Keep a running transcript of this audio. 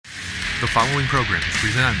The following program is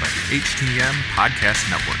presented by the HTM Podcast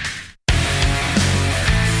Network.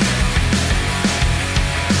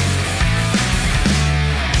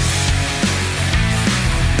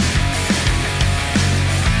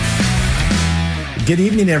 Good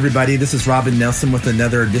evening, everybody. This is Robin Nelson with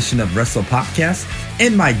another edition of Wrestle Podcast,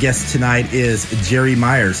 and my guest tonight is Jerry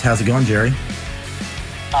Myers. How's it going, Jerry?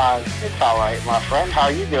 It's all right, my friend. How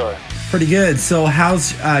are you doing? Pretty good. So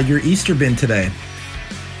how's your Easter been today?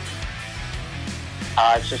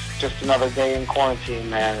 It's just another day in quarantine,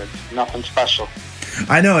 man. It's nothing special.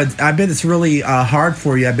 I know. I bet it's really hard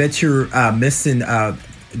for you. I bet you're missing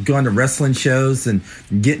going to wrestling shows and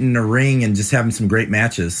getting in the ring and just having some great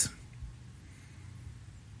matches.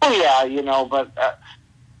 Oh, yeah, but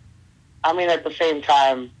I mean, at the same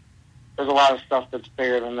time, there's a lot of stuff that's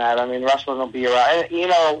bigger than that. I mean, wrestling will be around.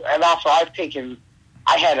 And also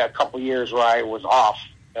I had a couple years where I was off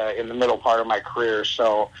in the middle part of my career,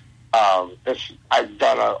 so I've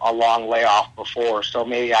done a long layoff before, so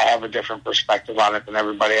maybe I have a different perspective on it than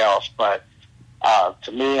everybody else. But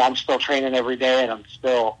to me, I'm still training every day, and I'm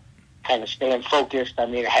still kind of staying focused. I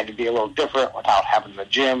mean, it had to be a little different without having the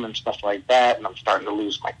gym and stuff like that, and I'm starting to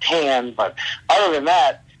lose my tan. But other than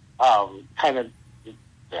that, I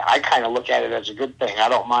kind of look at it as a good thing. I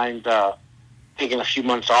don't mind taking a few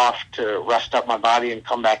months off to rest up my body and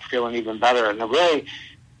come back feeling even better. And really,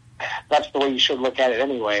 that's the way you should look at it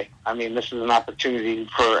anyway. I mean, this is an opportunity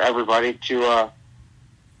for everybody to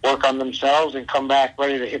work on themselves and come back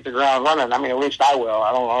ready to hit the ground running. I mean, at least I will.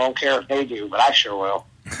 I don't care if they do, but I sure will.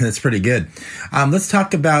 That's pretty good. Let's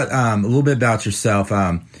talk about a little bit about yourself.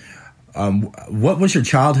 What was your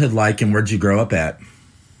childhood like, and where'd you grow up at?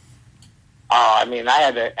 I mean, I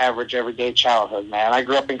had an average everyday childhood, man. I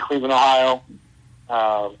grew up in Cleveland, Ohio,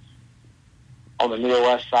 on the Near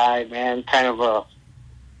West Side, man. Kind of a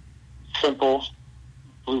simple,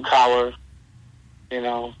 blue-collar, kind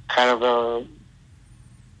of a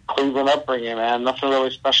Cleveland upbringing, man. Nothing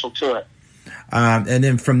really special to it. And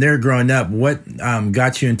then from there, growing up, what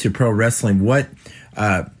got you into pro wrestling? What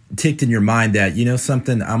ticked in your mind that,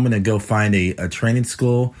 something, I'm going to go find a training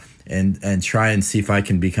school and try and see if I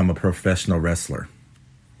can become a professional wrestler?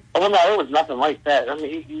 Well, no, it was nothing like that. I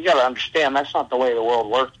mean, you got to understand, that's not the way the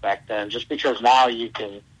world worked back then. Just because now you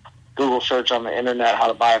can Google search on the internet how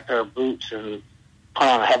to buy a pair of boots and put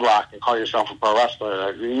on a headlock and call yourself a pro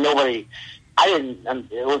wrestler. It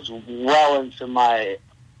was well into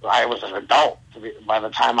I was an adult by the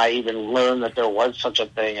time I even learned that there was such a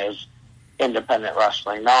thing as independent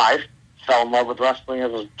wrestling. No, I fell in love with wrestling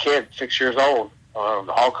as a kid, 6 years old,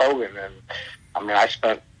 Hulk Hogan. And, I mean, I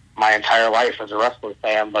spent my entire life as a wrestling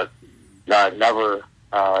fan, but never,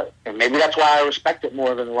 and maybe that's why I respect it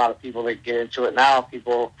more than a lot of people that get into it now.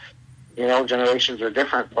 People, generations are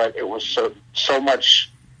different, but it was so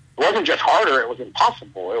much, it wasn't just harder, it was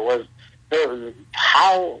impossible. It was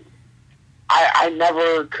how... I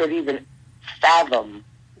never could even fathom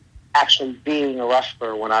actually being a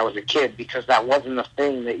wrestler when I was a kid, because that wasn't a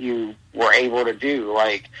thing that you were able to do.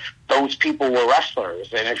 Like, those people were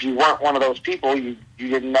wrestlers, and if you weren't one of those people, you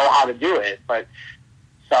didn't know how to do it. But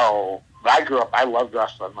so I grew up, I loved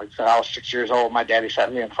wrestling. Like I said, I was 6 years old. My daddy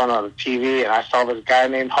sat me in front of the TV, and I saw this guy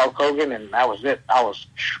named Hulk Hogan, and that was it. I was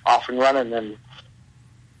off and running, and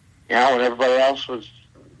when everybody else was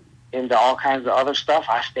into all kinds of other stuff,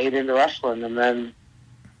 I stayed into wrestling. And then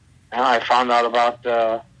I found out about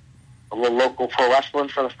a little local pro wrestling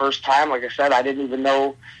for the first time. Like I said, I didn't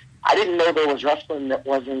know there was wrestling that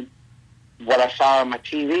wasn't what I saw on my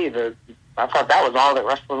TV. I thought that was all that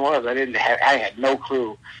wrestling was. I had no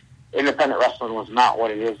clue. Independent wrestling was not what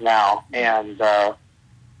it is now. And but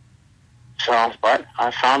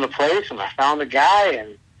I found a place, and I found a guy,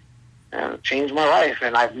 and it changed my life.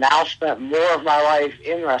 And I've now spent more of my life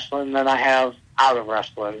in wrestling than I have out of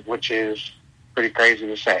wrestling, which is pretty crazy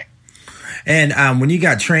to say. And when you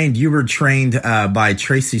got trained, you were trained by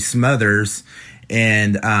Tracy Smothers,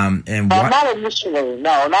 and not initially.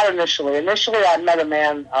 No, not initially. Initially, I met a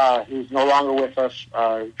man who's no longer with us.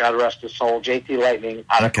 God rest his soul, JT Lightning,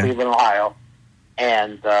 out of Cleveland, Ohio,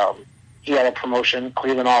 and he had a promotion,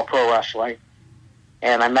 Cleveland All Pro Wrestling,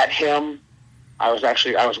 and I met him. I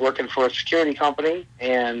was working for a security company,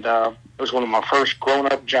 and it was one of my first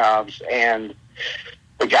grown-up jobs. And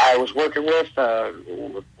the guy I was working with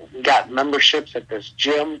got memberships at this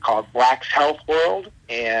gym called Black's Health World,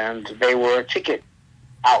 and they were a ticket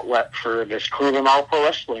outlet for this Cleveland All Pro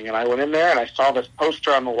Wrestling. And I went in there, and I saw this poster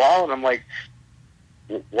on the wall, and I'm like,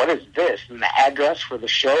 what is this? And the address for the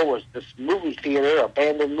show was this movie theater,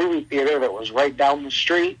 abandoned movie theater that was right down the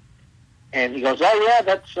street. And he goes, oh, yeah,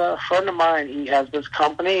 that's a friend of mine. He has this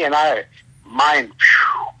company. And mind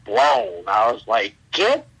blown. I was like,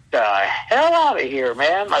 get the hell out of here,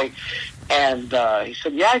 man. Like, and he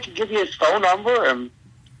said, yeah, I can give you his phone number. And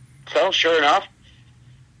so sure enough,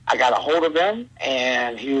 I got a hold of him,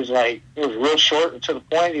 and he was like, it was real short and to the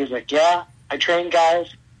point. He was like, yeah, I train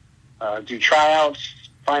guys, do tryouts,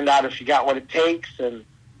 find out if you got what it takes. And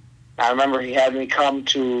I remember he had me come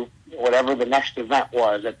to whatever the next event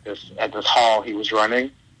was at this hall he was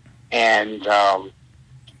running. And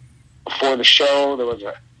before the show, there was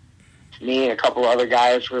me and a couple other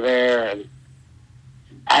guys were there, and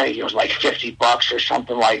I think it was like $50 or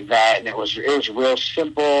something like that. And it was real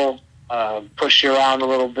simple. Push you around a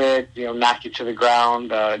little bit, knock you to the ground.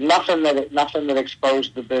 Nothing that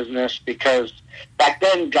exposed the business, because back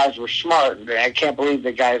then guys were smart. And I can't believe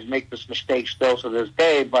that guys make this mistake still to this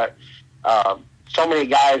day. But so many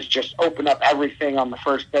guys just open up everything on the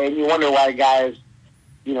first day, and you wonder why guys,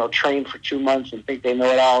 train for 2 months and think they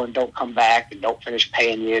know it all and don't come back and don't finish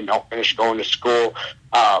paying you and don't finish going to school.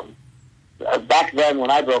 Back then when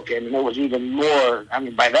I broke in, and it was even more, I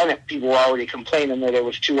mean, by then people were already complaining that it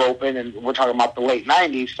was too open, and we're talking about the late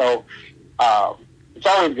 90s, so it's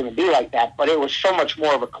always going to be like that, but it was so much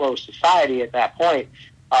more of a closed society at that point.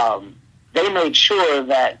 They made sure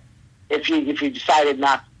that if you decided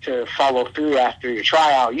not to follow through after your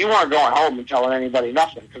tryout, you weren't going home and telling anybody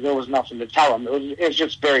nothing, because there was nothing to tell them. It was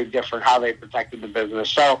just very different how they protected the business.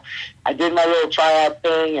 So I did my little tryout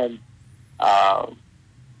thing, and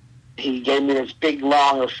he gave me this big,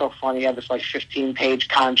 long, it was so funny, he had this like 15-page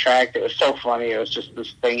contract. It was so funny. It was just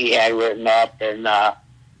this thing he had written up, and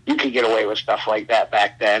you could get away with stuff like that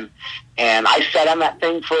back then. And I sat on that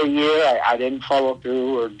thing for a year. I didn't follow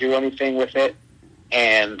through or do anything with it.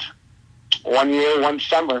 And one year, one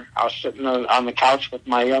summer, I was sitting on the couch with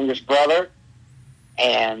my youngest brother,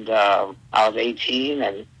 and I was 18,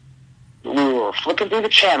 and we were flipping through the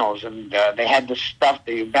channels, and they had this stuff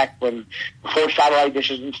back when, before satellite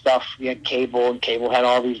dishes and stuff, you had cable, and cable had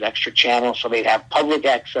all these extra channels, so they'd have public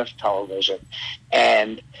access television.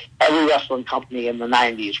 And every wrestling company in the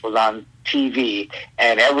 90s was on TV,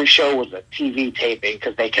 and every show was a TV taping,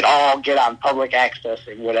 because they could all get on public access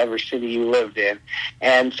in whatever city you lived in.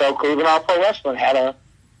 And so Cleveland All Pro Wrestling had a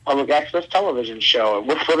public access television show, and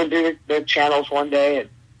we're flipping through the channels one day and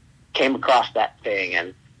came across that thing,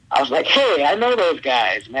 and I was like, hey, I know those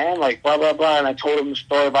guys, man, like blah, blah, blah. And I told him the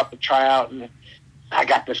story about the tryout, and I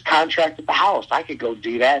got this contract at the house. I could go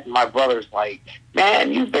do that. And my brother's like,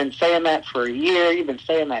 man, you've been saying that for a year. You've been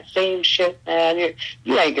saying that same shit, man.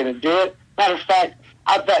 You ain't going to do it. Matter of fact,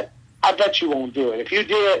 I bet you won't do it. If you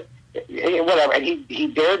do it, whatever. And he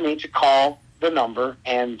dared me to call the number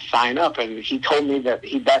and sign up. And he told me that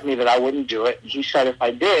he bet me that I wouldn't do it. And he said if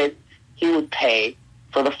I did, he would pay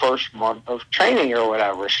for the first month of training or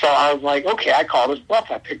whatever. So I was like, okay, I called his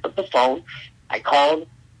bluff. I picked up the phone. I called,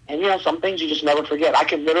 and some things you just never forget. I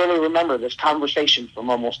can literally remember this conversation from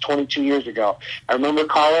almost 22 years ago. I remember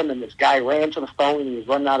calling, and this guy ran to the phone, and he was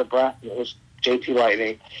running out of breath, and it was JT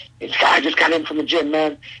Lightning. This guy just got in from the gym,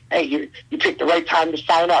 man. Hey, you picked the right time to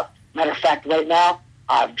sign up. Matter of fact, right now,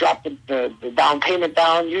 I've dropped the down payment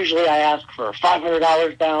down. Usually I ask for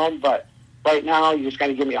 $500 down, but right now, you just got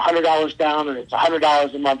to give me $100 down, and it's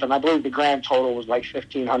 $100 a month, and I believe the grand total was like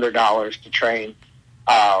 $1,500 to train.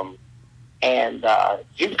 And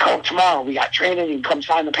you can come tomorrow. We got training. You can come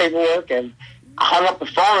sign the paperwork. And I hung up the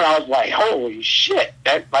phone, and I was like, holy shit,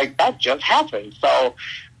 that just happened. So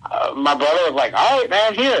my brother was like, all right,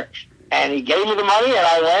 man, here. And he gave me the money, and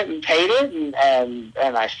I went and paid it,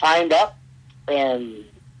 and I signed up, and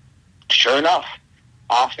sure enough,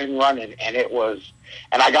 off and running, and it was.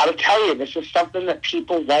 And I got to tell you, this is something that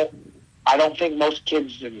people won't, I don't think most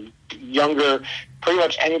kids and younger, pretty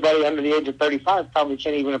much anybody under the age of 35 probably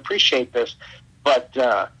can't even appreciate this. But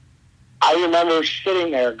I remember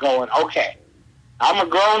sitting there going, okay, I'm a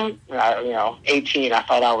grown, 18, I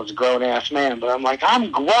thought I was a grown-ass man, but I'm like,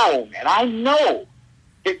 I'm grown, and I know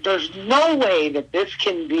that there's no way that this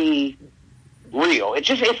can be real.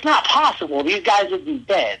 It's not possible. These guys would be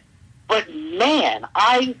dead. But, man,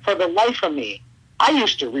 for the life of me, I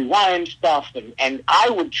used to rewind stuff, and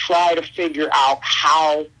I would try to figure out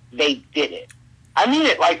how they did it. I mean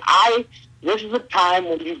it. This is a time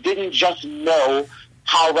when you didn't just know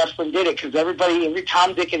how wrestling did it, because every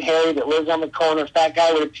Tom, Dick, and Harry that lives on the corner, fat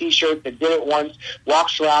guy with a T-shirt that did it once,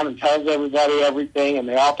 walks around and tells everybody everything, and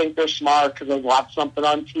they all think they're smart because they watched something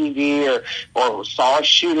on TV or saw a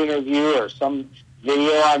shoot interview or some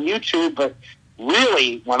video on YouTube, but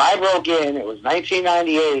really, when I broke in, it was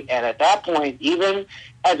 1998, and at that point, even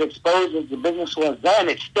as exposed as the business was then,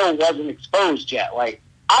 it still wasn't exposed yet.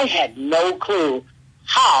 I had no clue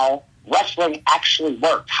how wrestling actually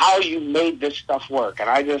worked, how you made this stuff work. And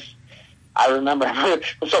I remember it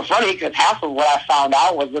was so funny because half of what I found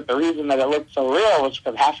out was that the reason that it looked so real was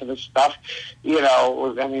because half of this stuff,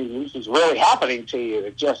 this is really happening to you.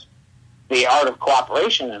 It's just the art of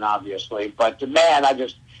cooperation, and obviously. But man,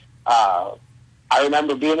 I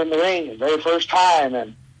remember being in the ring the very first time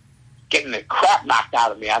and getting the crap knocked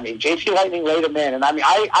out of me. I mean, JT Lightning laid him in. And I mean,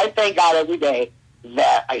 I thank God every day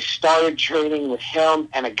that I started training with him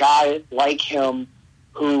and a guy like him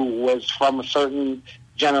who was from a certain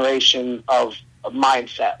generation of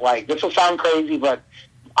mindset. Like, this will sound crazy, but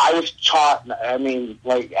I was taught, I mean,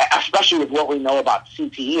 like, especially with what we know about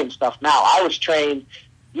CTE and stuff now, I was trained,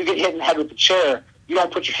 you get hit in the head with the chair, you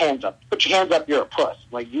don't put your hands up. Put your hands up, you're a puss.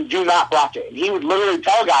 Like, you do not block it. And he would literally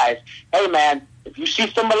tell guys, hey, man, if you see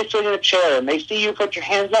somebody sitting in a chair and they see you put your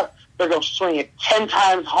hands up, they're going to swing it 10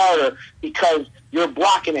 times harder because you're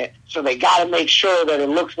blocking it. So they got to make sure that it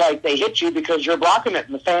looks like they hit you because you're blocking it,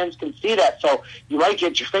 and the fans can see that. So you might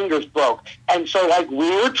get your fingers broke. And so, like, we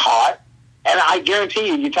were taught, and I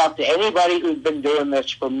guarantee you talk to anybody who's been doing this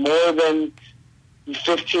for more than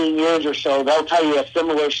 15 years or so, they'll tell you a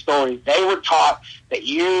similar story. They were taught that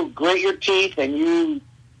you grit your teeth and you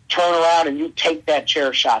turn around and you take that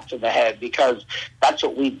chair shot to the head because that's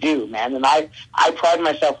what we do, man. And I pride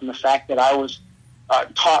myself in the fact that I was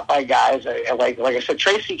taught by guys, like I said,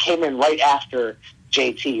 Tracy came in right after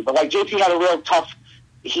JT, but like JT had a real tough,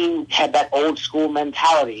 he had that old school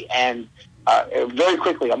mentality, and very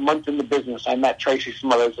quickly, a month in the business, I met Tracy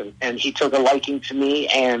Smothers, and he took a liking to me,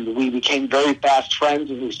 and we became very fast friends,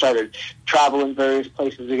 and we started traveling various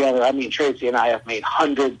places together. I mean, Tracy and I have made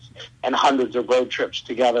hundreds and hundreds of road trips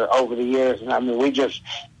together over the years, and I mean,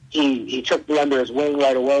 he took me under his wing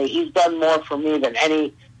right away. He's done more for me than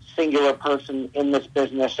any singular person in this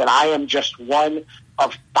business, and I am just one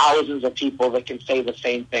of thousands of people that can say the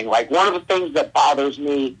same thing. Like, one of the things that bothers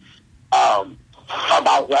me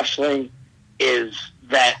about wrestling is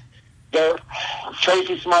that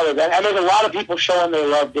Tracy Smothers, and there's a lot of people showing their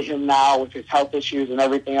love to him now with his health issues and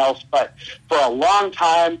everything else, but for a long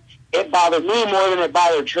time, it bothered me more than it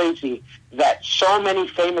bothered Tracy that so many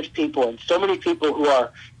famous people and so many people who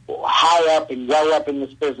are high up and well up in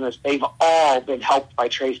this business, they've all been helped by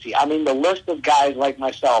Tracy. I mean, the list of guys like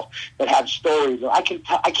myself that have stories, I can't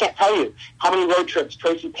tell you how many road trips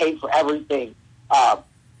Tracy paid for everything.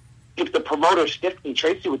 If the promoter stiffed me,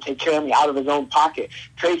 Tracy would take care of me out of his own pocket.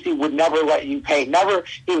 Tracy would never let you pay. He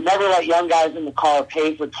would never let young guys in the car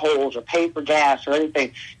pay for tolls or pay for gas or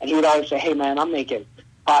anything. And he would always say, hey, man, I'm making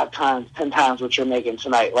 5 times, 10 times what you're making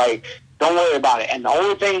tonight. Like, don't worry about it. And the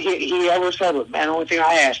only thing he ever said was, man, the only thing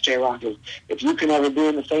I ask J-Rock is if you can ever be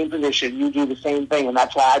in the same position, you do the same thing. And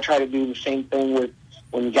that's why I try to do the same thing with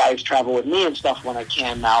when guys travel with me and stuff when I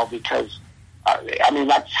can now, because,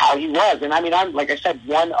 that's how he was. And, I'm, like I said,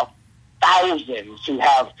 one of thousands who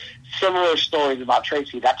have similar stories about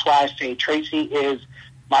Tracy. That's why I say Tracy is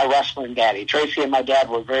my wrestling daddy. Tracy and my dad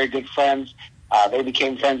were very good friends. They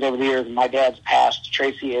became friends over the years, and my dad's passed.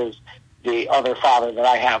 Tracy is the other father that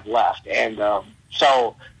I have left. And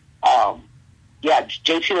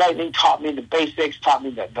JT Lightning taught me the basics, taught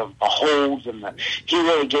me the holds, and he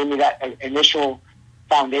really gave me that initial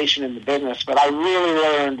foundation in the business. But I really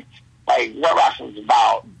learned like what wrestling's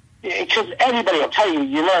about. Because anybody will tell you,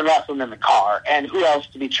 you learn wrestling in the car, and who else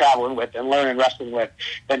to be traveling with and learning wrestling with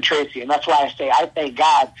than Tracy? And that's why I say I thank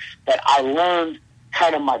God that I learned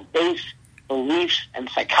kind of my base beliefs and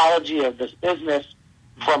psychology of this business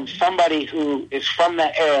from somebody who is from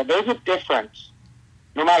that era. There's a difference,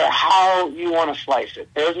 no matter how you want to slice it.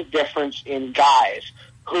 There's a difference in guys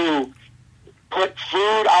who put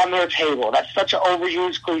food on their table. That's such an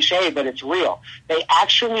overused cliche, but it's real. They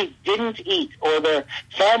actually didn't eat, or their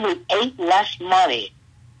family ate less money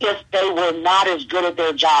if they were not as good at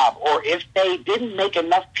their job, or if they didn't make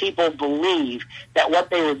enough people believe that what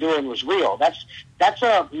they were doing was real. That's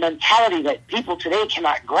a mentality that people today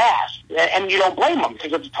cannot grasp, and you don't blame them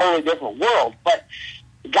because it's a totally different world. But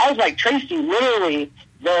guys like Tracy, literally,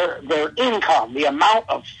 their income, the amount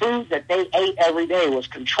of food that they ate every day was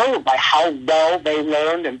controlled by how well they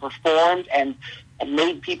learned and performed and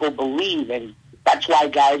made people believe. And that's why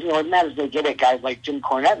guys, and that as they get it, guys like Jim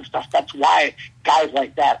Cornette and stuff, that's why guys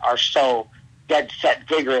like that are so dead set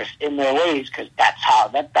vigorous in their ways, because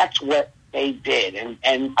that's what they did.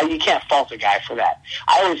 And you can't fault a guy for that.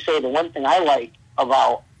 I always say the one thing I like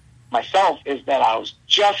about myself is that I was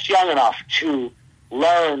just young enough to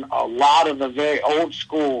learn a lot of the very old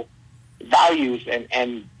school values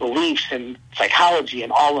and beliefs and psychology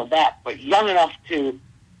and all of that, but young enough to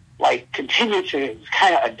like continue to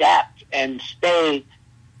kind of adapt and stay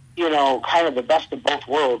kind of the best of both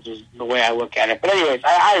worlds is the way I look at it. But anyways,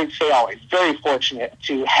 I would say always very fortunate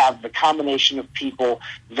to have the combination of people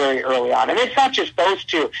very early on. And it's not just those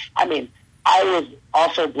two. I mean, I was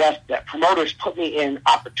also blessed that promoters put me in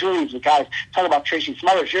opportunities with guys. Talk about Tracy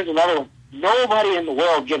Smothers. Here's another one. Nobody in the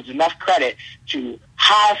world gives enough credit to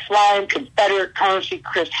high-flying Confederate currency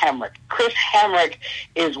Chris Hamrick. Chris Hamrick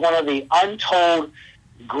is one of the untold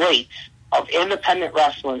greats of independent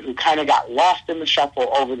wrestling who kind of got lost in the shuffle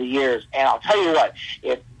over the years. And I'll tell you what,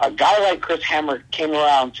 if a guy like Chris Hamrick came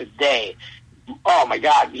around today, oh my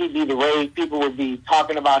God, he'd be the rage. People would be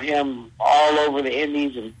talking about him all over the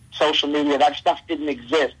indies and social media. That stuff didn't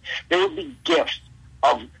exist. There would be gifts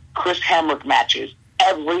of Chris Hamrick matches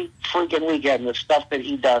every freaking weekend, the stuff that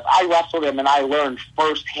he does. I wrestled him and I learned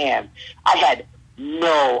firsthand. I had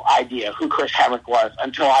no idea who Chris Hamrick was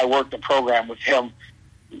until I worked a program with him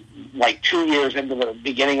like 2 years into the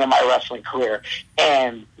beginning of my wrestling career.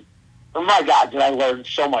 And oh my God, did I learn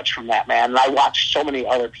so much from that man. And I watched so many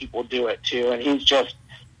other people do it too. And he's just,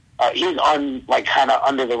 he's kind of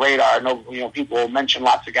under the radar. No, people mention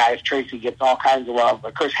lots of guys. Tracy gets all kinds of love,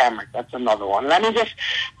 but Chris Hamrick, that's another one. And I mean, just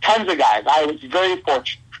tons of guys. I was very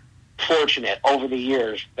fortunate over the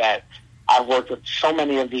years that I've worked with so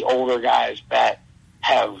many of the older guys that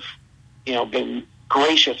have, been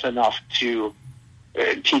gracious enough to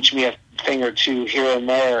teach me a thing or two here and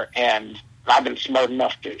there, and I've been smart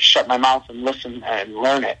enough to shut my mouth and listen and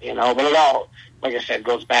learn it, But it all, like I said,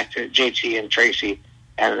 goes back to JT and Tracy.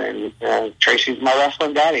 And then Tracy's my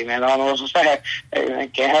wrestling daddy, man. I don't know what to say. I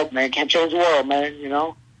can't help, man. Can't change the world,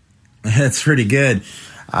 man, That's pretty good.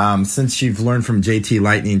 Since you've learned from JT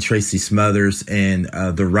Lightning, Tracy Smothers, and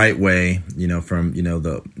the right way, from,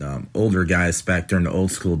 the older guys back during the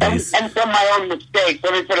old school days. And from my own mistakes,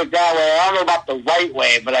 let me put it that way. I don't know about the right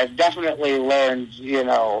way, but I've definitely learned,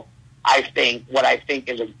 I think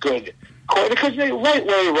is a good, because the right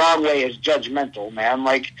way, wrong way is judgmental, man.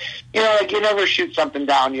 Like you never shoot something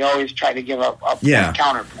down. You always try to give a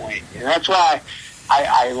counterpoint. And that's why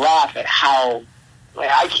I laugh at how,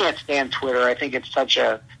 I can't stand Twitter. I think it's such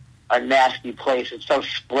a nasty place. It's so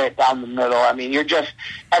split down the middle. I mean, you're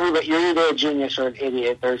either a genius or an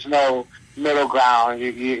idiot. There's no middle ground.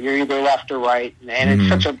 You're either left or right. And it's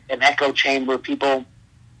such an echo chamber. People,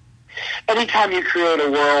 anytime you create a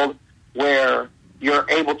world where you're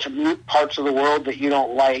able to mute parts of the world that you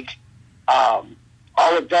don't like,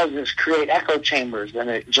 all it does is create echo chambers, and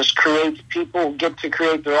it just creates, people get to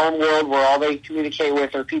create their own world where all they communicate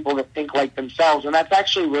with are people that think like themselves, and that's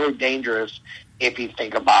actually really dangerous if you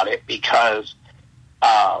think about it, because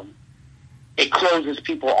it closes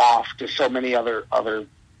people off to so many other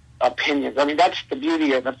opinions. I mean, that's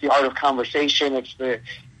the art of conversation. It's the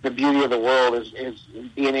beauty of the world is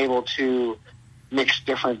being able to mix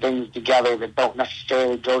different things together that don't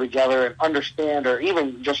necessarily go together, and understand, or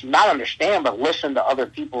even just not understand, but listen to other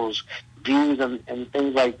people's views and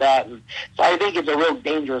things like that. And so I think it's a real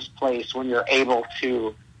dangerous place when you're able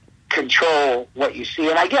to control what you see.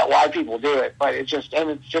 And I get why people do it, but it's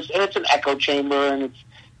an echo chamber, and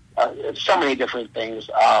it's so many different things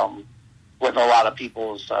with a lot of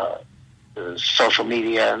people's social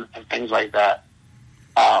media and things like that.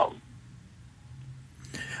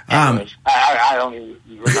 Anyways, I don't even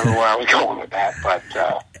remember where I was going with that, but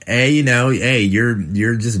hey,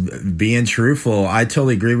 you're just being truthful. I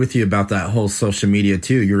totally agree with you about that whole social media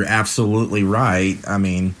too. You're absolutely right. I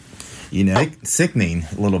mean, sickening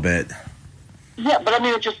a little bit. Yeah, but I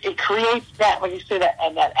mean, it creates that, like you said,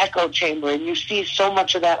 that echo chamber, and you see so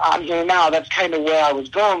much of that on here now. That's kind of where I was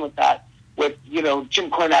going with that. With Jim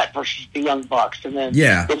Cornette versus the Young Bucks, and then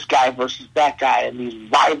this guy versus that guy, and these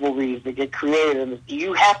rivalries that get created. And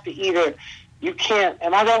you have to you can't.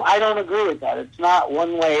 And I don't agree with that. It's not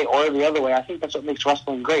one way or the other way. I think that's what makes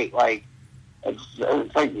wrestling great. Like it's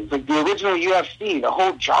like the original UFC. The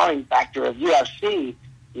whole jarring factor of UFC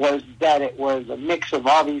was that it was a mix of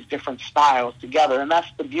all these different styles together, and that's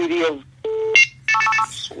the beauty of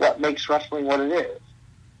what makes wrestling what it is.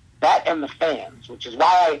 That and the fans, which is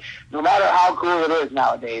why no matter how cool it is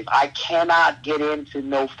nowadays, I cannot get into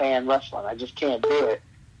no fan wrestling. I just can't do it.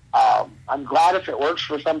 I'm glad if it works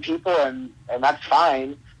for some people, and that's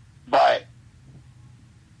fine. But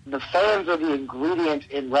the fans are the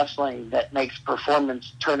ingredient in wrestling that makes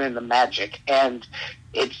performance turn into magic, and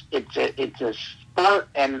it's a sport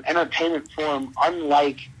and an entertainment form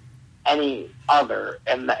unlike any other,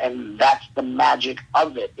 and that's the magic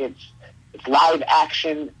of it. It's live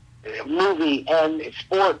action, movie, and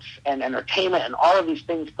sports and entertainment and all of these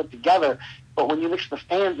things put together. But when you mix the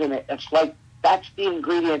fans in it, it's like that's the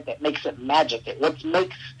ingredient that makes it magic. What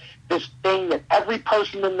makes this thing that every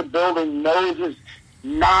person in the building knows is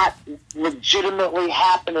not legitimately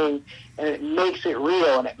happening, and it makes it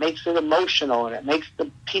real, and it makes it emotional, and it makes the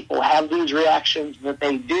people have these reactions that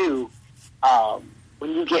they do.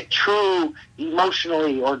 When you get true,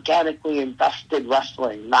 emotionally, organically invested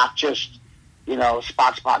wrestling, not just,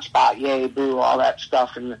 spot, yay, boo, all that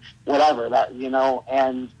stuff, and whatever,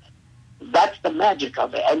 and that's the magic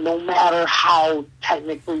of it. And no matter how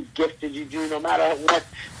technically gifted you do, no matter what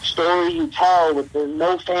story you tell with the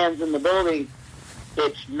no fans in the building,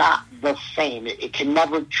 it's not the same. It can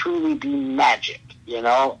never truly be magic,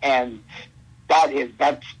 and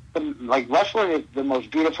wrestling is the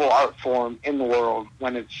most beautiful art form in the world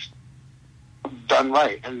when it's done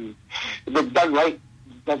right. And if it's done right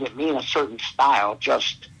doesn't mean a certain style,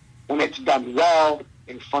 just when it's done well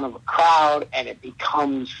in front of a crowd and it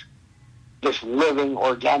becomes this living,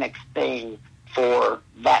 organic thing for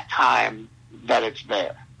that time that it's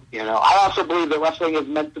there. I also believe that wrestling is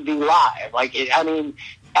meant to be live.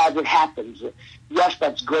 As it happens. Yes,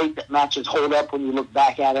 that's great that matches hold up when you look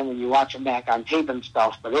back at them and you watch them back on tape and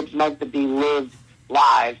stuff, but it's meant to be lived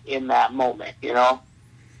live in that moment,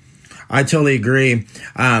 I totally agree.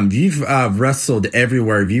 You've wrestled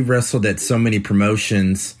everywhere. You've wrestled at so many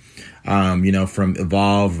promotions, from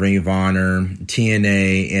Evolve, Ring of Honor,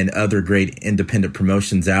 TNA, and other great independent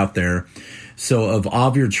promotions out there. So of all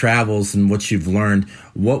of your travels and what you've learned,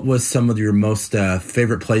 what was some of your most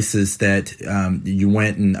favorite places that you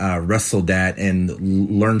went and wrestled at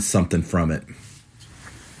and learned something from it?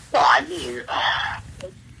 Well,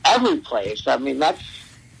 every place. That's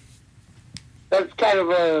kind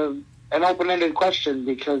of an open-ended question,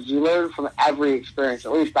 because you learn from every experience.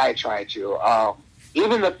 At least I try to.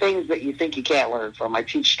 Even the things that you think you can't learn from. I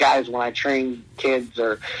teach guys when I train kids,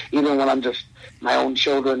 or even when I'm just my own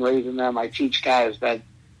children raising them, I teach guys that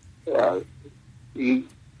it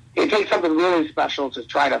takes something really special to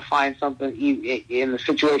try to find something in the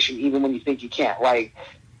situation, even when you think you can't. Like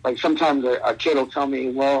sometimes a kid will tell me,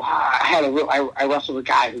 well, I wrestled a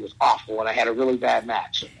guy who was awful and I had a really bad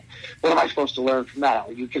match. What am I supposed to learn from that?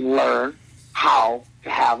 Well, you can learn how to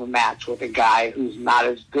have a match with a guy who's not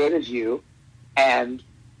as good as you, and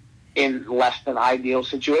in less than ideal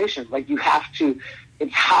situations. You have to,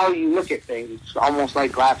 it's how you look at things. It's almost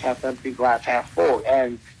like glass half empty, glass half full.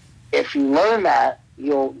 And if you learn that,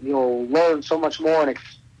 you'll learn so much more and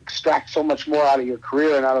extract so much more out of your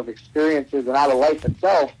career and out of experiences and out of life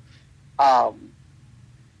itself.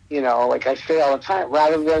 Like I say all the time,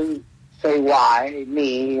 rather than say why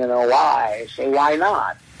me, why, say why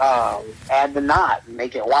not. Add the not and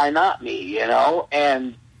make it why not me,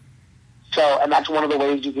 and that's one of the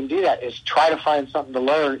ways you can do that, is try to find something to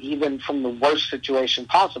learn even from the worst situation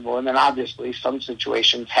possible. And then obviously some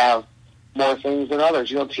situations have more things than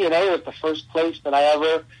others. TNA was the first place that I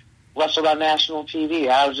ever wrestled on national TV.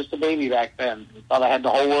 I was just a baby back then. I thought I had the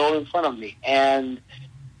whole world in front of me. And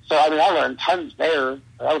so, I learned tons there.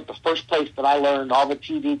 That was the first place that I learned all the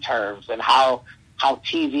TV terms and how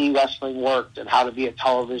TV wrestling worked and how to be a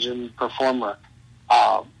television performer.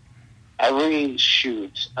 Every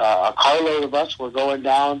shoot, a carload of us were going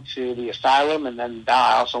down to the Asylum, and then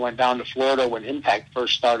I also went down to Florida when Impact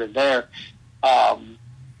first started there.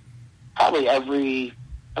 Probably every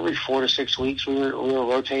 4 to 6 weeks we were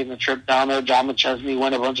rotating a trip down there. John McChesney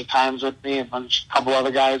went a bunch of times with me. A couple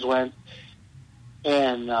other guys went,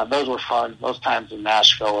 and those were fun. Those times in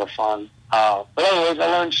Nashville were fun. But anyways, I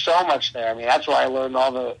learned so much there. That's where I learned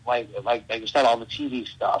all the like you said, all the TV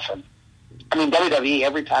stuff. And WWE,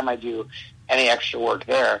 every time I do any extra work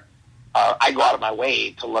there, I go out of my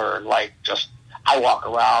way to learn. I walk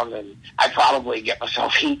around and I probably get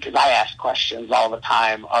myself heat because I ask questions all the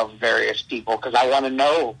time of various people because I want to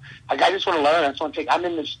know. I just want to learn. I'm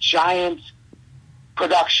in this giant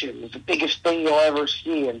production. It's the biggest thing you'll ever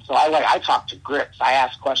see. And so I talk to grips. I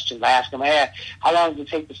ask questions. I ask them, hey, how long does it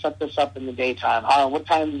take to set this up in the daytime? What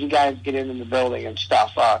time did you guys get in the building and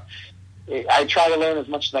stuff? I try to learn as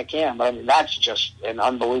much as I can, but that's just an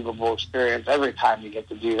unbelievable experience every time you get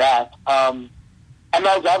to do that.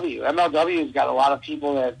 MLW's got a lot of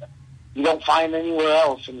people that you don't find anywhere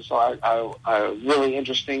else, and so a really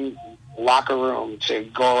interesting locker room to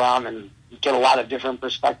go around and get a lot of different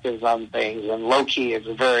perspectives on things. And Low Ki is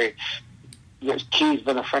Key's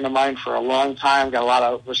been a friend of mine for a long time. Got a lot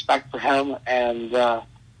of respect for him, and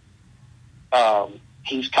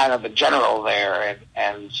he's kind of a general there,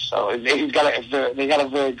 and so they got a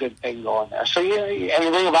very good thing going there. So and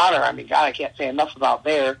the Ring of Honor, I can't say enough about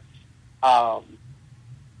there.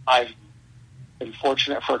 I've been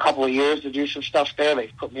fortunate for a couple of years to do some stuff there.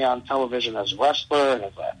 They've put me on television as a wrestler and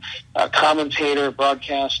as a commentator,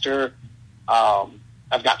 broadcaster.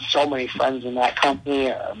 I've got so many friends in that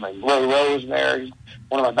company. My Roy Rose there, he's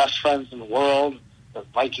one of my best friends in the world, the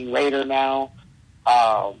Viking Raider now.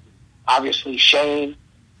 Obviously Shane,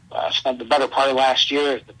 spent the better part of last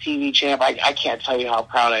year as the TV champ. I can't tell you how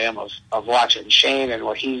proud I am of watching Shane and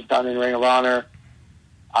what he's done in Ring of Honor.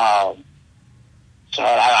 So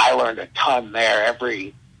I learned a ton there.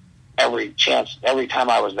 Every time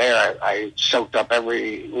I was there, I soaked up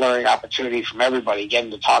every learning opportunity from everybody,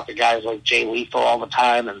 getting to talk to guys like Jay Lethal all the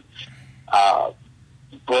time, and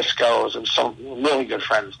Briscoes, and some really good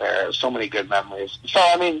friends there. So many good memories. So,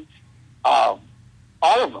 I mean, all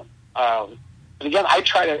of them. But again, I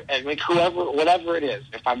try to make whatever it is.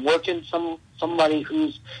 If I'm working somebody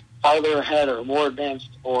who's farther ahead or more advanced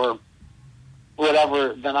or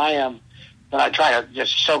whatever than I am, then I try to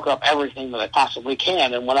just soak up everything that I possibly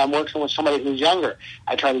can. And when I'm working with somebody who's younger,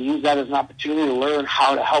 I try to use that as an opportunity to learn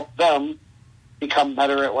how to help them become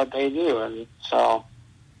better at what they do. And so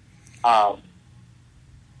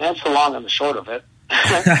that's the long and the short of it.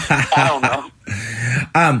 I don't know.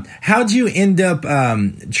 How'd you end up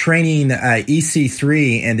training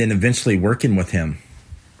EC3 and then eventually working with him?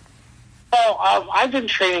 Well, I've been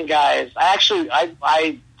training guys.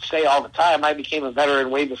 I say all the time, I became a veteran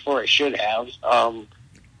way before I should have.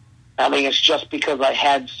 I mean, it's just because I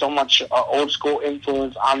had so much old school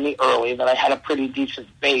influence on me early that I had a pretty decent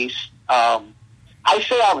base. I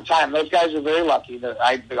say all the time, those guys are very lucky.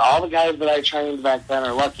 All the guys that I trained back then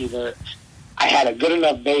are lucky that I had a good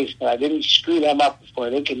enough base that I didn't screw them up before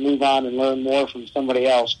they could move on and learn more from somebody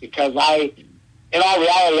else. Because in all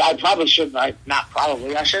reality,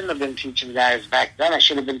 I shouldn't have been teaching guys back then. I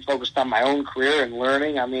should have been focused on my own career and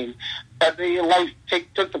learning. I mean, but life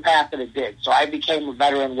took the path that it did. So I became a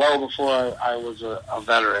veteran well before I was a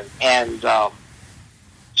veteran. And so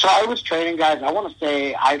I was training guys. I want to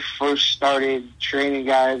say I first started training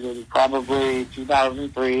guys in probably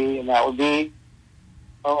 2003, and that would be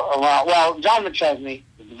John McChesney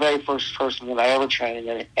was the very first person that I ever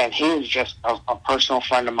trained, and he was just a personal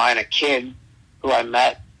friend of mine, a kid who I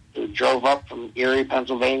met, who drove up from Erie,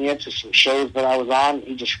 Pennsylvania to some shows that I was on.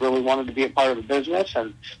 He just really wanted to be a part of the business.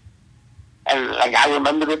 And like, I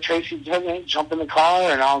remembered what Tracy said, jump in the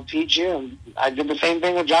car and I'll teach you. And I did the same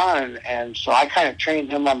thing with John. And so I kind of trained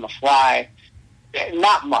him on the fly.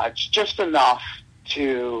 Not much, just enough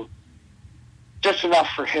for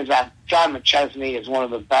his. John McChesney is one of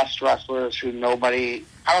the best wrestlers who I don't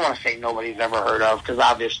want to say nobody's ever heard of, because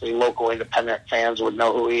obviously local independent fans would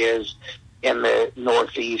know who he is in the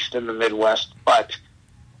Northeast and the Midwest, but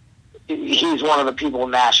he's one of the people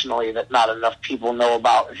nationally that not enough people know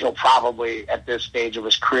about. He'll probably, at this stage of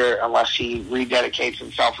his career, unless he rededicates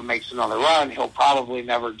himself and makes another run, he'll probably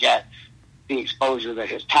never get the exposure that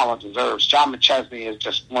his talent deserves. John McChesney is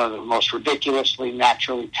just one of the most ridiculously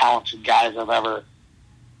naturally talented guys I've ever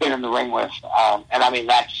been in the ring with. And I mean,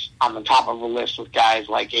 that's on the top of a list with guys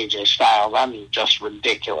like AJ Styles. I mean, just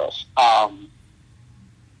ridiculous.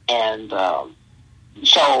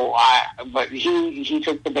 But he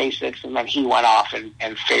took the basics, and then he went off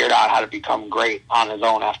and figured out how to become great on his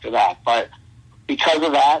own after that. But because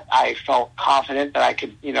of that, I felt confident that I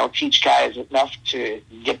could, teach guys enough to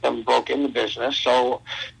get them broke in the business. So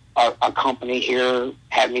a company here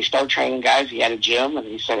had me start training guys. He had a gym, and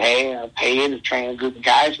he said, "Hey, I'll pay you to train a group of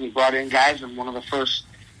guys." And he brought in guys in the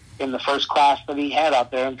first class that he had out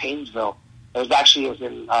there in Paynesville. It was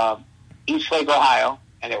in Eastlake, Ohio.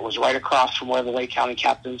 And it was right across from where the Lake County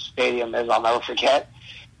Captains Stadium is. I'll never forget.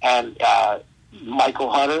 And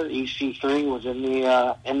Michael Hutter, EC3, was in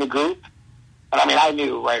the group. And I mean, I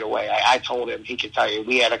knew right away. I told him, he could tell you.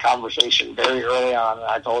 We had a conversation very early on, and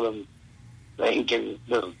I told him that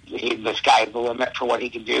this guy's the limit for what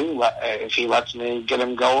he can do. If he lets me get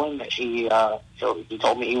him going, he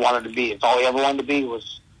told me he wanted to be. It's all he ever wanted to be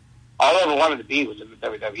was. All he ever wanted to be was in the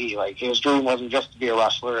WWE. Like, his dream wasn't just to be a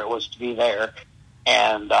wrestler; it was to be there.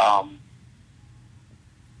 And off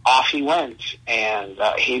he went, and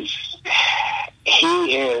he's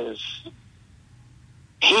a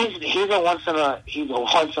once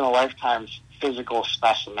in a lifetime physical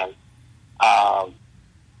specimen.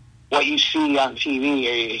 What you see on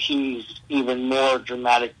TV, he's even more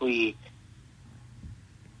dramatically,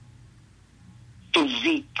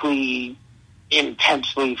 physically,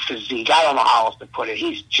 intensely physique. I don't know how else to put it.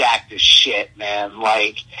 He's jacked as shit, man.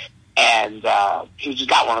 And he's just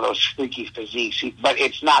got one of those freaky physiques. But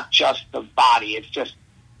it's not just the body. It's just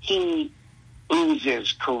he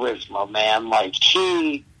oozes charisma, man. Like,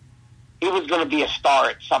 he was going to be a star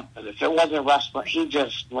at something. If it wasn't wrestling,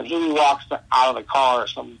 when he walks out of the car,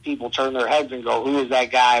 some people turn their heads and go, "Who is that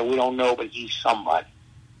guy? We don't know, but he's somebody."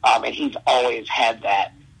 And he's always had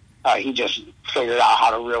that. He just figured out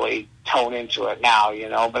how to really tone into it now,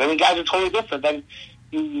 But I mean, guys are totally different. Then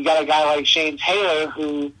you got a guy like Shane Taylor,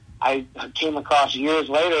 who I came across years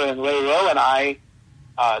later, and Ray Rowe and I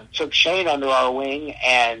took Shane under our wing,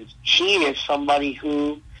 and he is somebody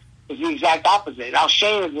who is the exact opposite. Now,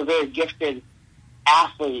 Shane is a very gifted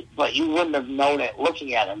athlete, but you wouldn't have known it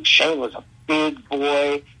looking at him. Shane was a big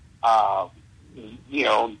boy.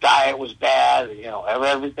 Diet was bad.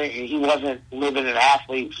 Everything. He wasn't living an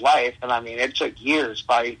athlete's life, and I mean, it took years,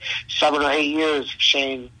 probably 7 or 8 years, for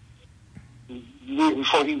Shane,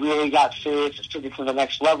 before he really got serious and took it to the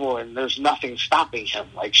next level. And there's nothing stopping him.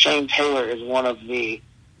 Like Shane Taylor is one of the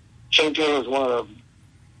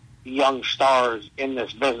young stars in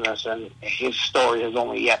this business, and his story has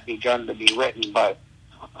only yet begun to be written. But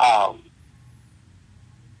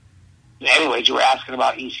anyways, you were asking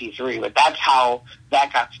about EC3, but that's how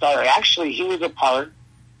that got started. Actually, he was a part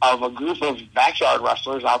of a group of backyard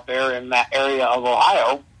wrestlers out there in that area of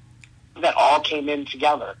Ohio that all came in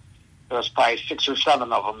together. There was probably 6 or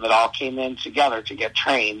 7 of them that all came in together to get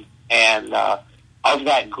trained. And of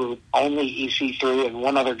that group, only EC3 and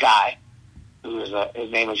one other guy,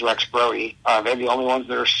 his name is Rex Brody, they're the only ones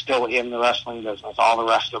that are still in the wrestling business. All the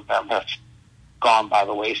rest of them have gone by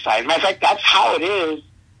the wayside. Matter of fact, that's how it is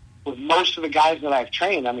with most of the guys that I've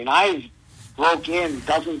trained. I mean, I've broke in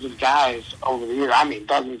dozens of guys over the years. I mean,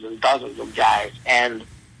 dozens and dozens of guys, and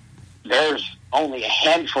there's only a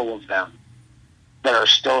handful of them that are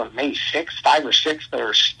still, maybe 5 or 6, that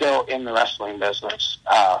are still in the wrestling business,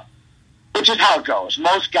 which is how it goes.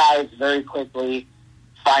 Most guys very quickly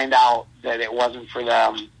find out that it wasn't for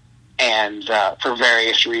them, and for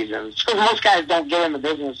various reasons. Because most guys don't get in the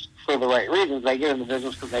business for the right reasons. They get in the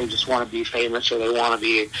business because they just want to be famous or they want to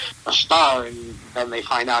be a star, and then they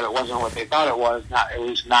find out it wasn't what they thought it was, at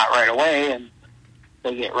least not right away, and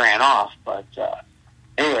they get ran off. But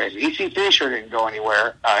anyways, EC3 sure didn't go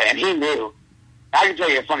anywhere, and he knew. I can tell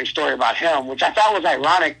you a funny story about him, which I thought was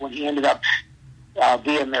ironic when he ended up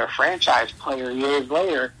being their franchise player years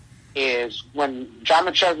later, is when John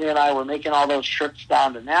McChesney and I were making all those trips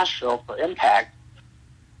down to Nashville for Impact.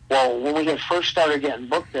 Well, when we had first started getting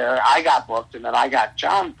booked there, I got booked, and then I got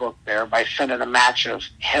John booked there by sending a match of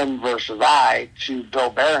him versus I to Bill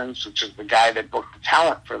Behrens, which is the guy that booked the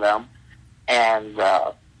talent for them. And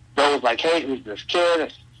Bill was like, hey, who's this kid?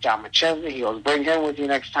 It's John McChesney. He goes, bring him with you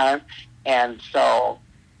next time. And so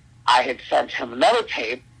I had sent him another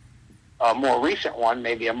tape, a more recent one,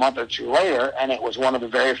 maybe a month or 2 later, and it was one of the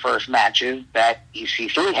very first matches that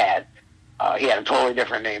EC3 had. He had a totally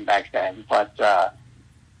different name back then, but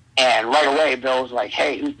and right away Bill was like,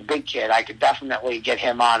 hey, who's the big kid? I could definitely get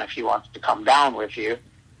him on if he wants to come down with you.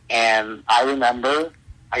 And I remember,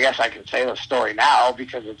 I guess I can say the story now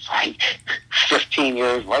because it's like 15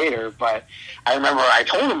 years later, but I remember I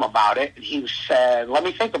told him about it, and he said, let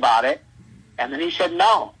me think about it. And then he said,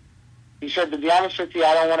 no. He said, to be honest with you,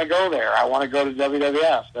 I don't want to go there. I want to go to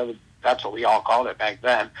WWF. That's what we all called it back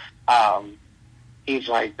then. He's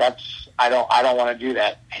like, I don't want to do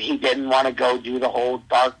that. And he didn't want to go do the whole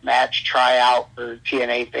dark match tryout or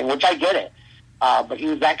TNA thing, which I get it. But he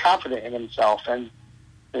was that confident in himself, and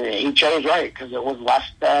he chose right, because it was less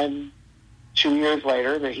than 2 years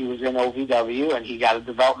later that he was in OVW, and he got a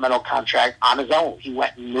developmental contract on his own. He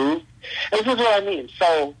went and moved. This is what I mean.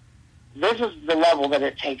 So this is the level that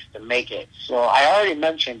it takes to make it. So I already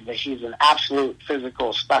mentioned that he's an absolute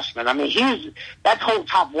physical specimen. I mean, that whole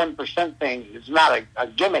top 1% thing is not a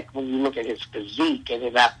gimmick when you look at his physique and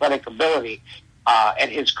his athletic ability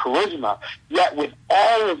and his charisma. Yet with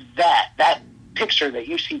all of that picture that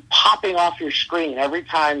you see popping off your screen every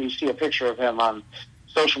time you see a picture of him on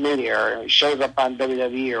social media or he shows up on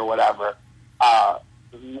WWE or whatever,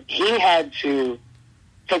 he had to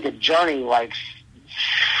take a journey like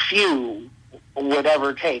few would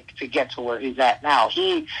ever take to get to where he's at now.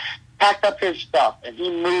 He packed up his stuff and he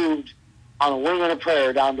moved on a wing and a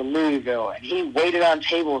prayer down to Louisville, and he waited on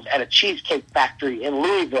tables at a cheesecake factory in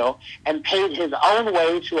Louisville and paid his own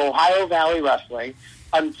way to Ohio Valley Wrestling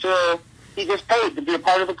until he just paid to be a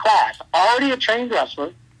part of the class. Already a trained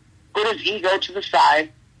wrestler, put his ego to the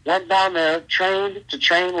side, went down there, trained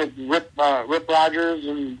with Rip Rogers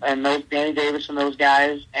and those Danny Davis and those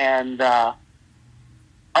guys, and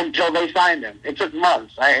until they signed him. It took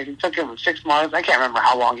months. It took him 6 months. I can't remember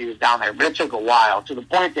how long he was down there, but it took a while, to the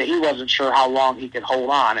point that he wasn't sure how long he could hold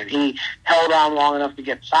on, and he held on long enough to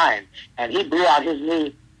get signed. And he blew out his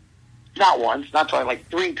knee not once, not twice, like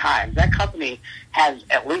 3 times. That company has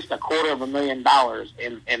at least $250,000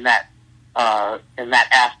 in that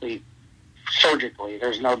athlete surgically.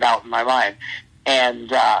 There's no doubt in my mind.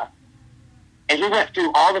 And And he went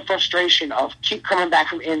through all the frustration of keep coming back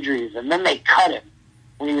from injuries, and then they cut him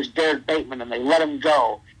when he was Derek Bateman, and they let him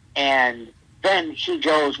go. And then he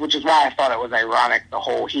goes, which is why I thought it was ironic, the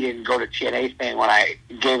whole he didn't go to TNA thing when I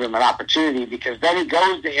gave him an opportunity, because then he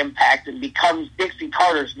goes to Impact and becomes Dixie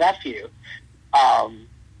Carter's nephew. I'll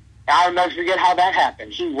never forget how that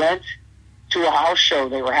happened. He went to a house show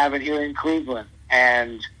they were having here in Cleveland,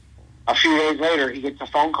 and a few days later he gets a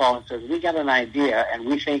phone call and says, we got an idea, and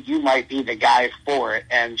we think you might be the guy for it.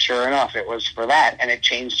 And sure enough, it was for that, and it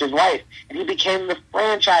changed his life. And he became the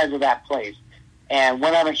franchise of that place and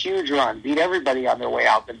went on a huge run, beat everybody on their way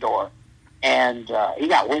out the door. And he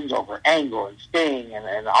got wins over Angle and Sting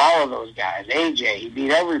and all of those guys. AJ, he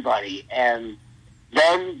beat everybody, and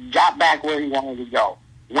then got back where he wanted to go.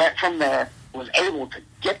 Went from there, was able to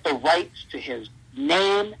get the rights to his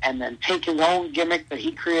name and then take his own gimmick that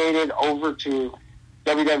he created over to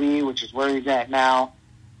WWE, which is where he's at now.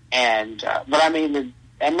 And but I mean,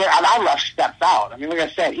 I left steps out. I mean, like I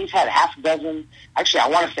said, he's had half a dozen. Actually, I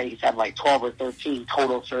want to say he's had like 12 or 13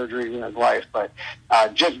 total surgeries in his life. But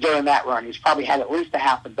just during that run, he's probably had at least a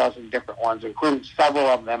half a dozen different ones, including several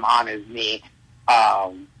of them on his knee.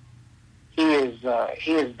 He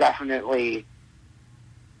is definitely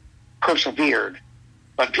persevered.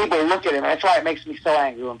 But people look at him, and that's why it makes me so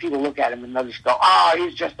angry when people look at him and they'll just go, oh,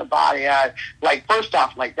 he's just a body. Like, first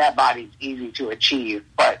off, like, that body's easy to achieve.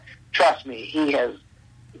 But trust me, he has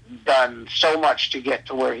done so much to get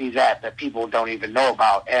to where he's at that people don't even know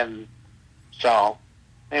about. And so,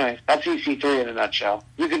 anyways, that's EC3 in a nutshell.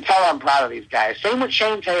 You can tell I'm proud of these guys. Same with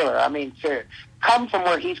Shane Taylor. I mean, to come from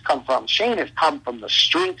where he's come from, Shane has come from the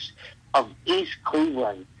streets of East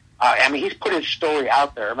Cleveland. I mean, he's put his story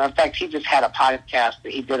out there. In fact, he just had a podcast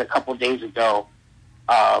that he did a couple days ago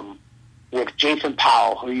with Jason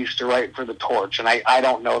Powell, who used to write for The Torch. And I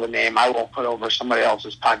don't know the name. I won't put over somebody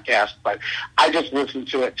else's podcast. But I just listened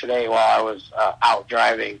to it today while I was out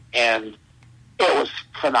driving, and it was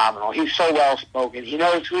phenomenal. He's so well-spoken. He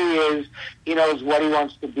knows who he is. He knows what he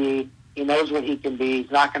wants to be. He knows what he can be.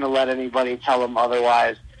 He's not going to let anybody tell him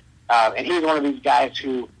otherwise. And he's one of these guys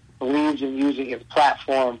who believes in using his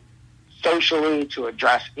platform socially to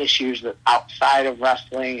address issues that outside of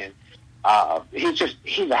wrestling, and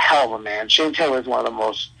he's a hell of a man. Shane Taylor is one of the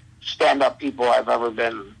most stand-up people I've ever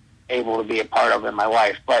been able to be a part of in my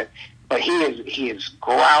life. But he is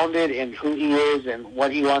grounded in who he is and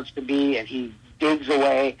what he wants to be, and he digs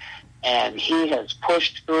away, and he has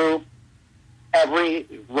pushed through every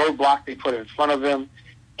roadblock they put in front of him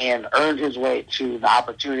and earned his way to the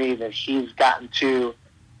opportunity that he's gotten to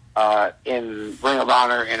in Ring of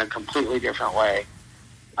Honor in a completely different way.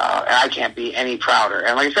 And I can't be any prouder.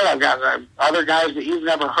 And like I said, I've got other guys that you've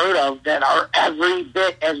never heard of that are every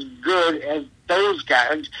bit as good as those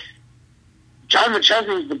guys. John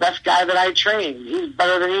McChesney is the best guy that I trained. He's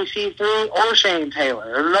better than EC3 or Shane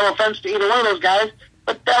Taylor. No offense to either one of those guys,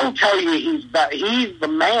 but they'll tell you he's the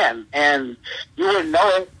man. And you wouldn't know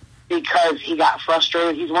it because he got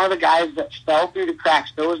frustrated. He's one of the guys that fell through the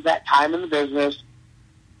cracks. There was that time in the business,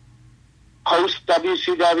 post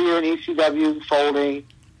WCW and ECW folding,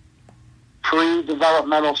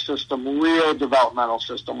 pre-developmental system, real developmental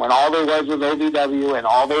system, when all there was OVW and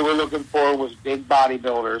all they were looking for was big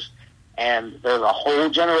bodybuilders. And there's a whole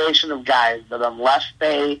generation of guys that, unless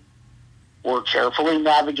they were carefully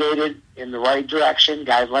navigated in the right direction,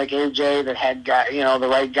 guys like AJ that had the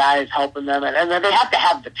right guys helping them, and they have to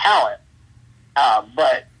have the talent.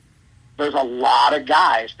 But there's a lot of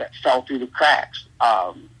guys that fell through the cracks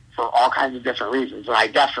for all kinds of different reasons. And I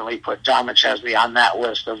definitely put John McChesney on that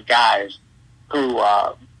list of guys who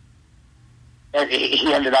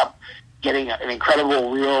he ended up getting an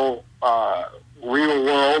incredible real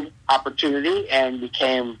world opportunity and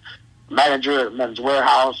became manager at Men's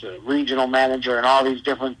Warehouse, a regional manager, and all these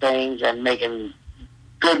different things, and making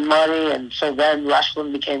good money. And so then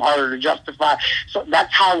wrestling became harder to justify. So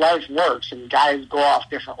that's how life works, and guys go off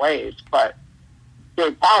different ways. But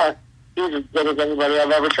Big Pollock, he's as good as anybody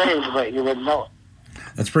I've ever trained, but you wouldn't know it.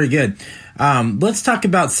 That's pretty good. Let's talk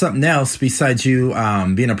about something else besides you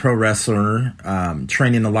being a pro wrestler,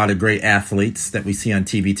 training a lot of great athletes that we see on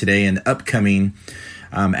TV today and upcoming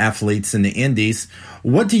athletes in the indies.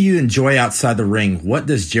 What do you enjoy outside the ring? What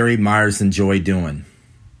does Jerry Myers enjoy doing?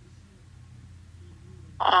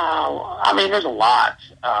 I mean, there's a lot.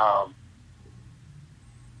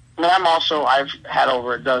 I've had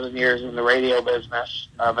over a dozen years in the radio business.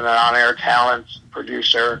 I've been an on-air talent,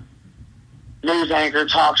 producer, news anchor,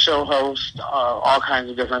 talk show host, all kinds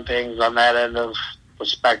of different things on that end of the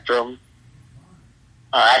spectrum.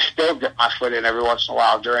 I still get my foot in every once in a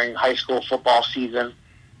while during high school football season.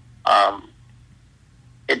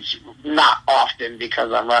 it's not often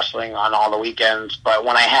because I'm wrestling on all the weekends, but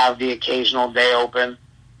when I have the occasional day open,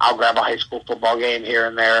 I'll grab a high school football game here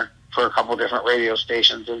and there for a couple different radio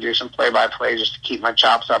stations and do some play-by-play just to keep my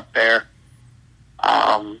chops up there.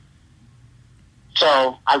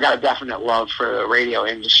 So I've got a definite love for the radio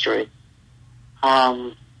industry.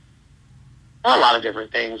 A lot of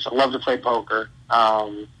different things. I love to play poker.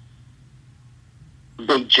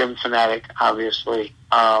 Big gym fanatic, obviously.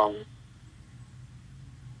 I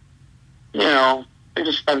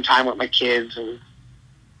just spend time with my kids and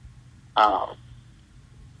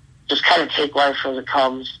just kind of take life as it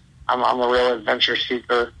comes. I'm a real adventure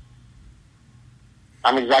seeker.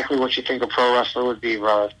 I'm exactly what you think a pro wrestler would be,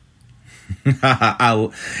 brother. I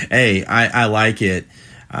like it.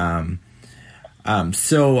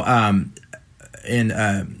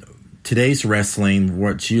 In today's wrestling,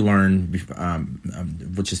 what you learned,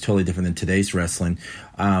 which is totally different than today's wrestling,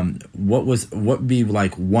 what would be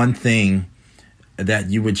like one thing that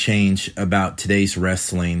you would change about today's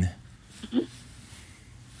wrestling?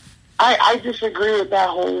 I disagree with that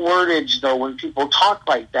whole wordage, though, when people talk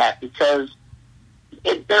like that, because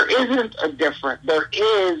there isn't a difference. There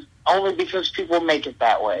is, only because people make it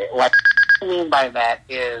that way. What I mean by that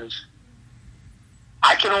is,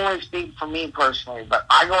 I can only speak for me personally, but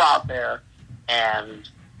I go out there and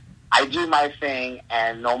I do my thing,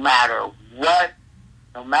 and no matter what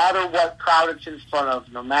crowd it's in front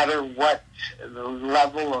of, no matter what the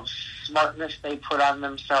level of smartness they put on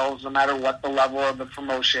themselves, no matter what the level of the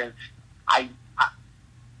promotion, I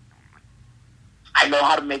know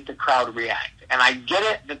how to make the crowd react. And I get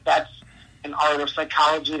it that that's an art of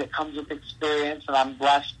psychology that comes with experience, and I'm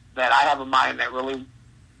blessed that I have a mind that really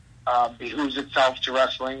behooves itself to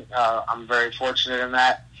wrestling. I'm very fortunate in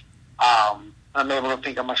that. I'm able to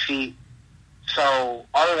think on my feet. So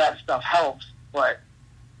all of that stuff helps, but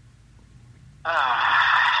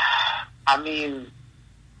I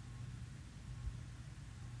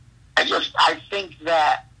think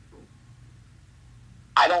that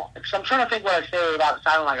because I'm trying to think what I say without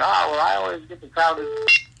sounding like, I always get the crowd.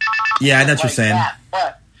 Yeah, I know what you're saying. That.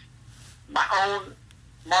 But my own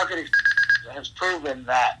marketing has proven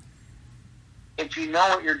that if you know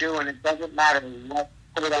what you're doing, it doesn't matter what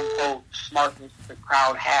quote-unquote smartness the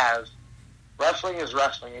crowd has. Wrestling is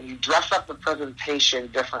wrestling, and you dress up the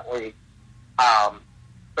presentation differently. But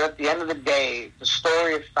at the end of the day, the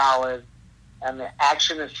story is solid, and the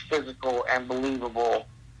action is physical and believable.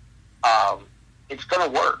 It's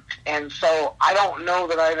going to work. And so I don't know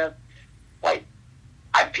that I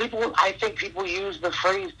think people use the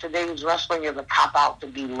phrase today's wrestling as a cop-out to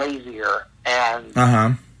be lazier. And,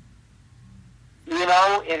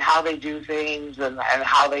 in how they do things and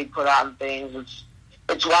how they put on things.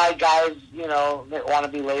 It's why guys, that want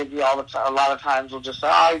to be lazy all the time, a lot of times will just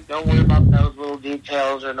say, don't worry about those little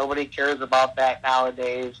details, or nobody cares about that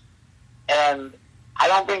nowadays. And I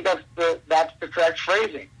don't think that's the correct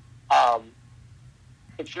phrasing.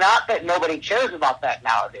 It's not that nobody cares about that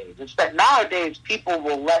nowadays. It's that nowadays people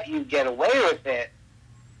will let you get away with it,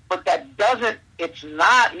 but it's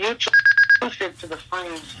not mutually exclusive to the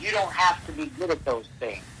phrase, you don't have to be good at those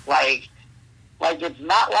things. Like it's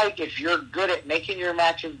not like if you're good at making your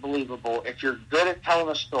matches believable, if you're good at telling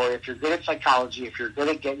a story, if you're good at psychology, if you're good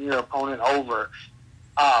at getting your opponent over,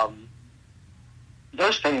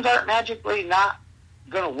 those things aren't magically not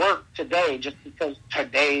going to work today just because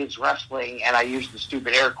today's wrestling, and I use the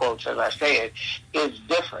stupid air quotes as I say it, is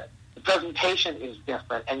different. The presentation is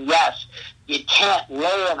different. And yes, you can't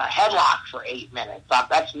lay in a headlock for 8 minutes.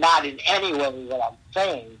 That's not in any way what I'm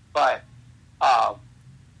saying, but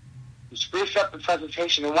you spruce up the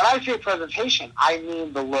presentation. And when I say presentation, I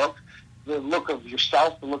mean the look of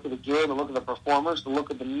yourself, the look of the gear, the look of the performers, the look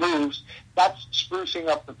of the moves. That's sprucing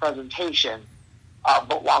up the presentation.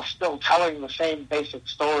 But while still telling the same basic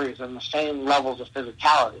stories and the same levels of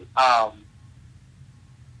physicality.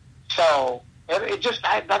 So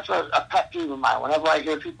that's a pet peeve of mine. Whenever I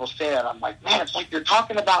hear people say it, I'm like, man, it's like you're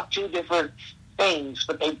talking about two different things,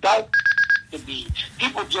 but they don't to be.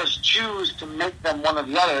 People just choose to make them one or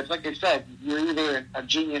the other. It's like I said, you're either a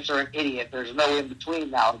genius or an idiot. There's no in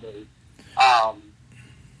between nowadays.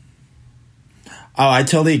 I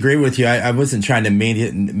totally agree with you. I wasn't trying to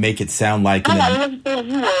make it sound like... No, I didn't think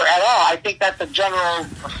you were at all. I think that's a general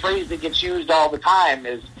phrase that gets used all the time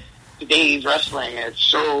is today's wrestling is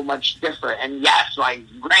so much different. And yes,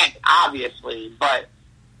 granted, obviously, but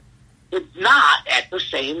it's not at the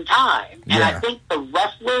same time. And I think the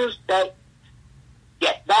wrestlers that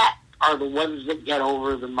get that are the ones that get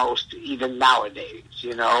over the most even nowadays,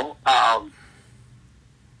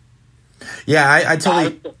 I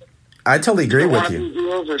totally... I totally agree with you. Be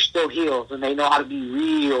heels are still heels, and they know how to be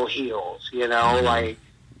real heels. Like.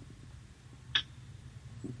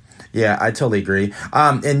 Yeah, I totally agree.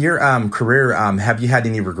 In your career, have you had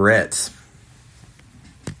any regrets?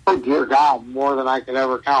 Oh dear God, more than I could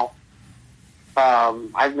ever count.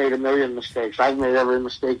 I've made a million mistakes. I've made every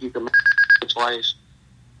mistake you can make twice.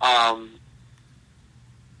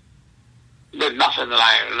 There's nothing that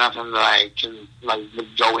I can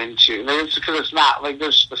go into. It's because it's not like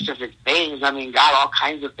there's specific things. I mean, God, all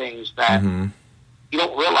kinds of things that you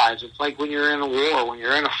don't realize. It's like when you're in a war, when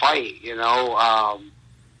you're in a fight.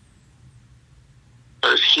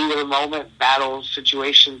 There's heat of the moment, battles,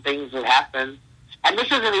 situation, things that happen. And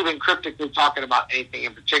this isn't even cryptically talking about anything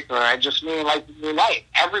in particular. I just mean like in your life.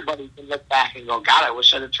 Everybody can look back and go, God, I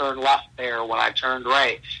wish I'd have turned left there when I turned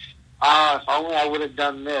right. If only I would have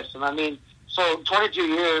done this. And I mean, so 22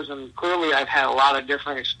 years, and clearly I've had a lot of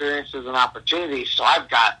different experiences and opportunities. So I've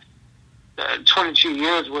got 22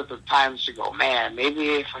 years worth of times to go, man,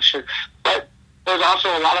 maybe if I should. But there's also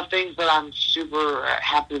a lot of things that I'm super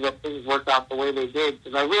happy that things worked out the way they did,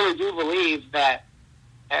 because I really do believe that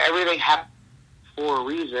everything happened for a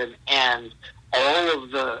reason, and all of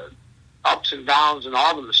the ups and downs and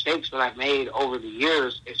all the mistakes that I've made over the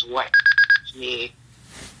years is what makes me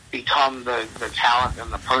become the talent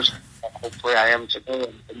and the person that hopefully I am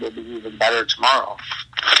today, and maybe even better tomorrow.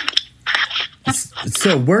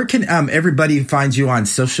 So where can everybody find you on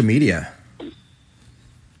social media?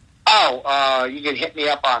 You can hit me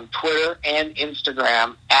up on Twitter and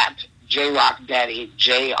Instagram at JRockDaddy,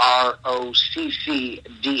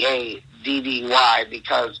 JROCCDADDY,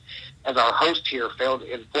 because as our host here failed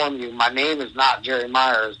to inform you, my name is not Jerry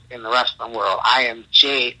Myers in the wrestling world. I am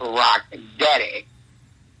JRockDaddy.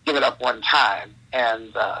 Give it up one time.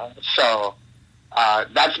 And so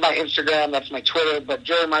that's my Instagram, that's my Twitter, but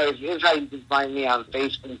Jerry Myers is how you can find me on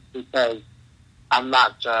Facebook, because I'm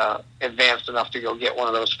not advanced enough to go get one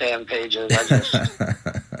of those fan pages.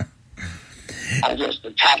 I just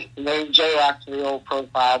attached the name J-Rock to the old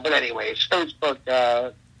profile. But anyways, Facebook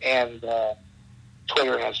and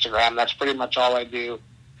Twitter and Instagram, that's pretty much all I do.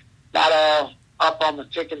 Not all up on the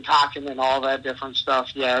tick and talking and all that different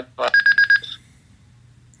stuff yet, but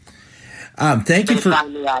thank you for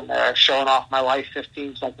find me on there showing off my life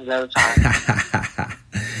 15 seconds at a time.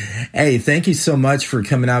 Hey, thank you so much for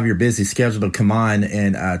coming out of your busy schedule to come on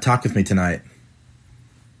and talk with me tonight.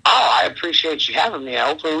 Oh, I appreciate you having me.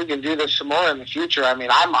 Hopefully we can do this some more in the future. I mean,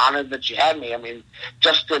 I'm honored that you had me. I mean,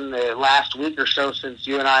 just in the last week or so since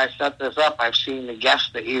you and I set this up, I've seen the guests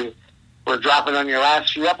that you were dropping on your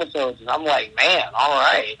last few episodes, and I'm like, man, all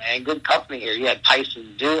right, man, good company here. You had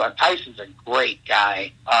Tyson Tyson's a great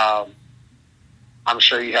guy. I'm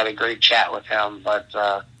sure you had a great chat with him, but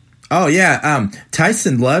oh, yeah.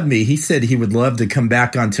 Tyson loved me. He said he would love to come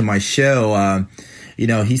back onto my show.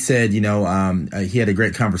 He said, he had a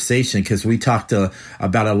great conversation because we talked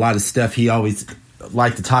about a lot of stuff he always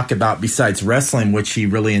liked to talk about besides wrestling, which he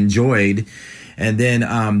really enjoyed. And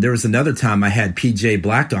then there was another time I had PJ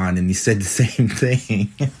Black on, and he said the same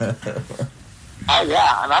thing. Oh,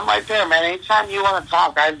 yeah. And I'm right there, man. Anytime you want to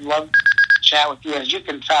talk, I'd love to chat with you. As you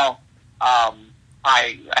can tell,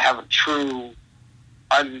 I have a true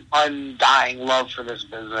undying love for this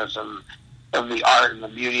business and of the art and the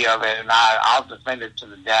beauty of it, and I'll defend it to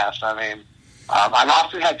the death. I mean, I've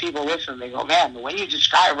often had people listen, they go, man, the way you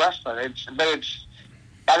describe wrestling, that is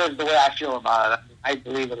the way I feel about it. I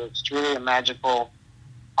believe that it's truly a magical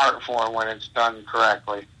art form when it's done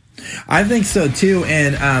correctly. I think so too,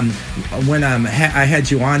 and when I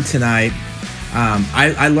had you on tonight,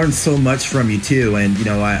 I learned so much from you too, and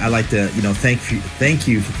I like to thank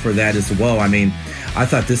you for that as well. I mean, I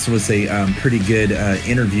thought this was a pretty good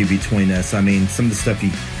interview between us. I mean, some of the stuff you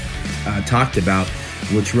talked about,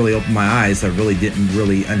 which really opened my eyes, I really didn't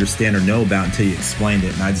really understand or know about until you explained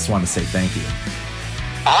it, and I just want to say thank you.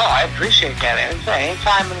 Oh, I appreciate that.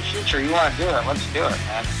 Anytime in the future you want to do it, let's do it,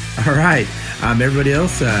 man. All right. Everybody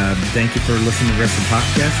else, thank you for listening to the Wrestling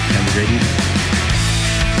Podcast. Have a great evening.